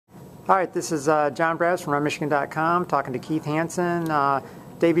All right, this is John Brass from RunMichigan.com talking to Keith Hanson.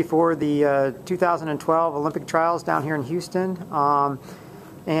 Day before the 2012 Olympic trials down here in Houston.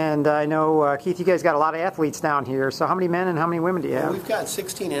 And I know, Keith, you guys got a lot of athletes down here. So how many men and how many women do you have? Well, we've got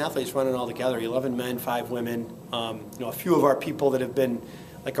 16 athletes running all together, 11 men, 5 women. A few of our people that have been,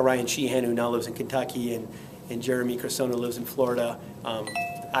 like a Ryan Sheehan, who now lives in Kentucky, and Jeremy Cresson, who lives in Florida.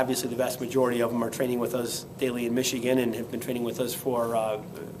 Obviously, the vast majority of them are training with us daily in Michigan and have been training with us for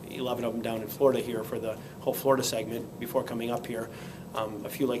 11 of them down in Florida here for the whole Florida segment before coming up here. A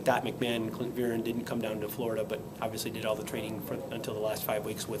few like Dot McMahon and Clint Viren didn't come down to Florida, but obviously did all the training until the last 5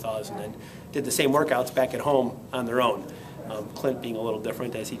 weeks with us, and then did the same workouts back at home on their own. Clint being a little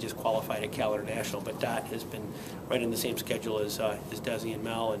different as he just qualified at Cal International, but Dot has been right in the same schedule as Desi and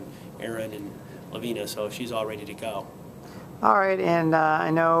Mel and Aaron and Lavina, so she's all ready to go. All right, and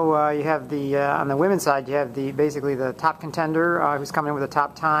I know you have the on the women's side, you have basically the top contender who's coming in with a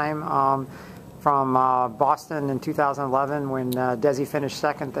top time from Boston in 2011 when Desi finished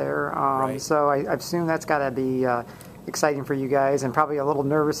second there. Right. So I assume that's got to be exciting for you guys, and probably a little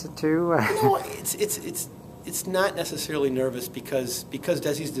nervous too. It's not necessarily nervous because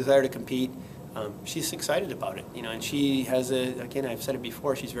Desi's desire to compete. She's excited about it, and she has again, I've said it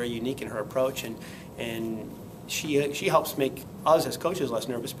before, she's very unique in her approach, and she helps make us as coaches less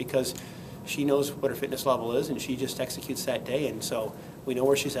nervous because she knows what her fitness level is and she just executes that day, and so we know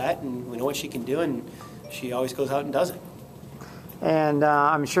where she's at and we know what she can do, and she always goes out and does it. And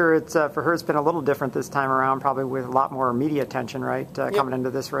I'm sure it's for her it's been a little different this time around, probably with a lot more media attention, right, coming into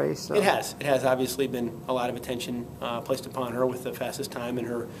this race. So. It has obviously been a lot of attention placed upon her with the fastest time and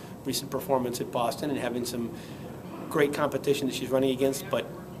her recent performance at Boston and having some great competition that she's running against, but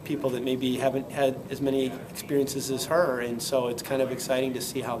people that maybe haven't had as many experiences as her, and so it's kind of exciting to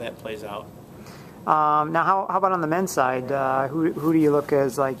see how that plays out. Now, how about on the men's side? Who do you look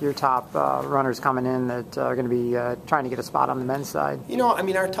as like your top runners coming in that are going to be trying to get a spot on the men's side?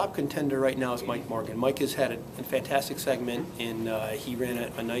 Our top contender right now is Mike Morgan. Mike has had a fantastic segment, and he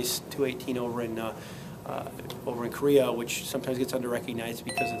ran a nice 2:18 over in Korea, which sometimes gets under-recognized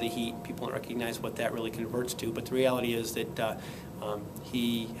because of the heat. People don't recognize what that really converts to, but the reality is that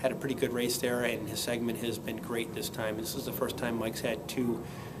he had a pretty good race there, and his segment has been great this time. This is the first time Mike's had two,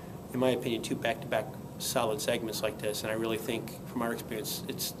 in my opinion, two back-to-back solid segments like this, and I really think, from our experience,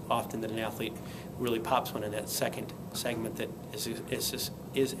 it's often that an athlete really pops one in that second segment that is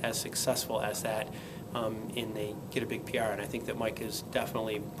as successful as that, and they get a big PR, and I think that Mike is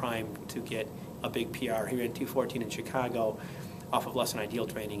definitely primed to get a big PR. He ran 2:14 in Chicago off of less than ideal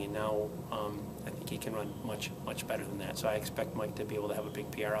training, and now I think he can run much better than that. So I expect Mike to be able to have a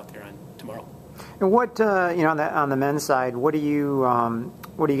big PR out there on tomorrow. And what on the men's side, what do you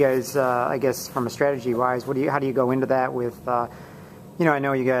guys I guess from a strategy wise, how do you go into that with I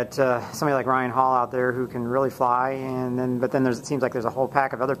know you got somebody like Ryan Hall out there who can really fly, but then it seems like there's a whole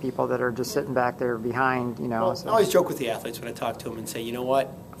pack of other people that are just sitting back there behind. Well, so. I always joke with the athletes when I talk to them and say, you know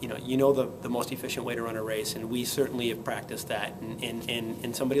what, the most efficient way to run a race, and we certainly have practiced that.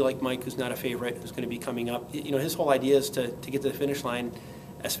 And somebody like Mike, who's not a favorite, who's going to be coming up, his whole idea is to get to the finish line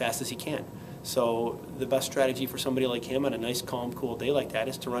as fast as he can. So the best strategy for somebody like him on a nice, calm, cool day like that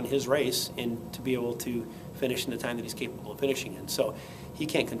is to run his race and to be able to finish in the time that he's capable of finishing in. So he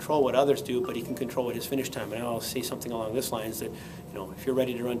can't control what others do, but he can control what his finish time. And I'll say something along this lines that, if you're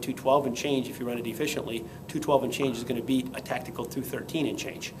ready to run 2:12 and change, if you run it efficiently, 2:12 and change is going to beat a tactical 2:13 and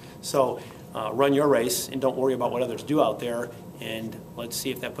change. So run your race and don't worry about what others do out there, and let's see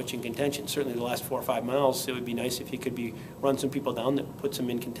if that puts you in contention. Certainly the last 4 or 5 miles, it would be nice if you could run some people down that puts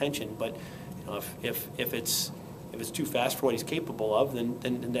them in contention. But if it's too fast for what he's capable of,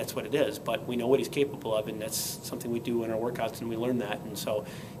 then that's what it is. But we know what he's capable of, and that's something we do in our workouts, and we learn that. And so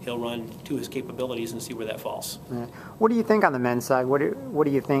he'll run to his capabilities and see where that falls. Yeah. What do you think on the men's side? What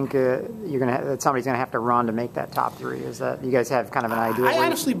do you think that somebody's going to have to run to make that top 3? Is that you guys have kind of an idea? I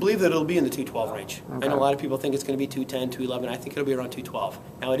honestly believe that it'll be in the 2:12 range. Okay. I know a lot of people think it's going to be 2:10, 2:11. I think it'll be around 2:12.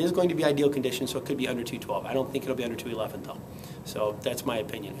 Now, it is going to be ideal conditions, so it could be under 2:12. I don't think it'll be under 2:11, though. So that's my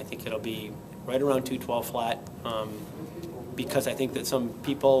opinion. I think it'll be right around 2:12 flat, because I think that some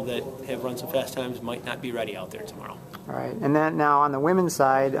people that have run some fast times might not be ready out there tomorrow. All right, and then now on the women's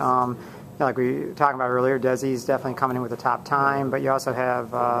side, like we were talking about earlier, Desi's definitely coming in with a top time, but you also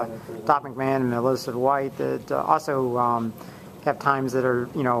have Dot McMahon and Melissa White that also have times that are,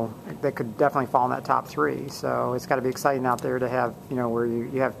 that could definitely fall in that top 3. So it's got to be exciting out there to have, where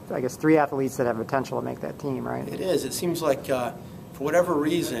you have, I guess, 3 athletes that have potential to make that team, right? It is. It seems like for whatever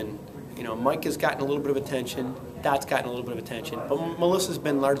reason, Mike has gotten a little bit of attention, Dot's gotten a little bit of attention, but Melissa's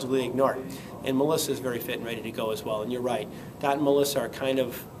been largely ignored. And Melissa's very fit and ready to go as well, and you're right. Dot and Melissa are kind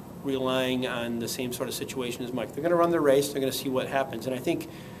of relying on the same sort of situation as Mike. They're going to run their race. They're going to see what happens. And I think,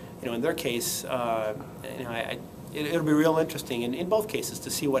 in their case, it'll be real interesting in both cases to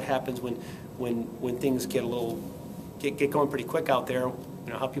see what happens when things get get going pretty quick out there.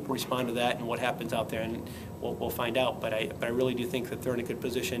 How people respond to that and what happens out there, and we'll find out. But I really do think that they're in a good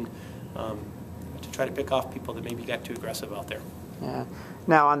position to try to pick off people that maybe got too aggressive out there. Yeah.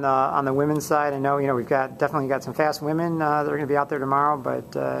 Now on the women's side, I know we've definitely got some fast women that are going to be out there tomorrow,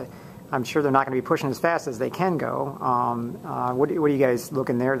 but I'm sure they're not going to be pushing as fast as they can go. What are you guys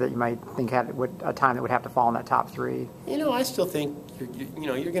looking there that you might think had a time that would have to fall in that top 3? I still think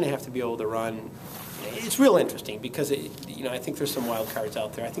you're going to have to be able to run. It's real interesting because I think there's some wild cards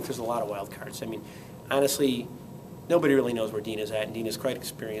out there. I think there's a lot of wild cards. I mean, honestly, nobody really knows where Dina's at, and Dina's quite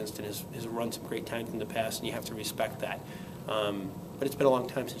experienced and has run some great times in the past, and you have to respect that. But it's been a long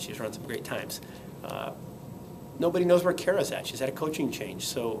time since she's run some great times. Nobody knows where Kara's at. She's had a coaching change,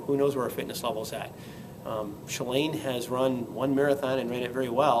 so who knows where her fitness level's at. Shalane has run one marathon and ran it very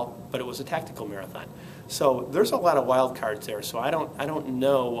well, but it was a tactical marathon. So there's a lot of wild cards there. So I don't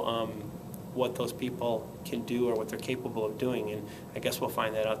know what those people can do or what they're capable of doing, and I guess we'll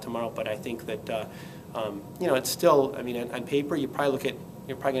find that out tomorrow. But I think that it's still. I mean, on paper, you're probably going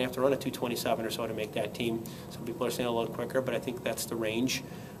to have to run a 2:27 or so to make that team. Some people are saying a little quicker, but I think that's the range.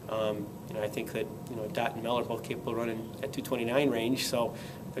 I think that Dot and Mel are both capable of running at 2:29 range, so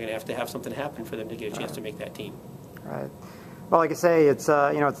they're going to have something happen for them to get a chance to make that team. Right. Well, like I say, it's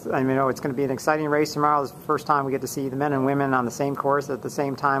it's going to be an exciting race tomorrow. It's the first time we get to see the men and women on the same course at the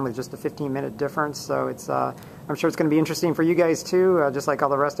same time with just a 15-minute difference. So I'm sure it's going to be interesting for you guys too, just like all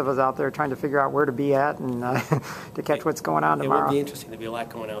the rest of us out there trying to figure out where to be at and to catch what's going on tomorrow. It will be interesting. There'll be a lot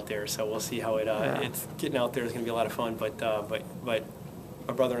going out there, so we'll see how it's getting out there is going to be a lot of fun. But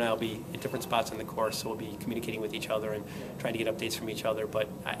my brother and I will be at different spots on the course, so we'll be communicating with each other and trying to get updates from each other. But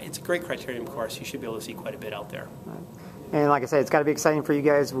it's a great criterium course. You should be able to see quite a bit out there. Right. And like I said, it's got to be exciting for you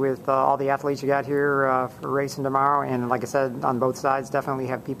guys with all the athletes you got here for racing tomorrow. And like I said, on both sides, definitely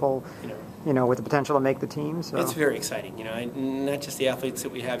have people, with the potential to make the team. So. It's very exciting. Not just the athletes that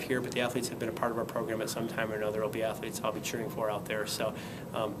we have here, but the athletes that have been a part of our program at some time or another will be athletes I'll be cheering for out there. So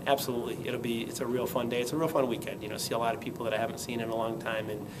absolutely, it's a real fun day. It's a real fun weekend. See a lot of people that I haven't seen in a long time,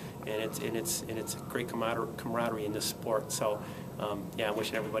 and it's great camaraderie in this sport. So I'm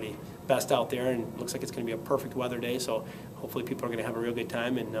wishing everybody best out there, and it looks like it's going to be a perfect weather day. So hopefully people are going to have a real good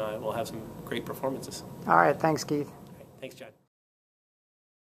time, and we'll have some great performances. All right, thanks, Keith. Thanks, John.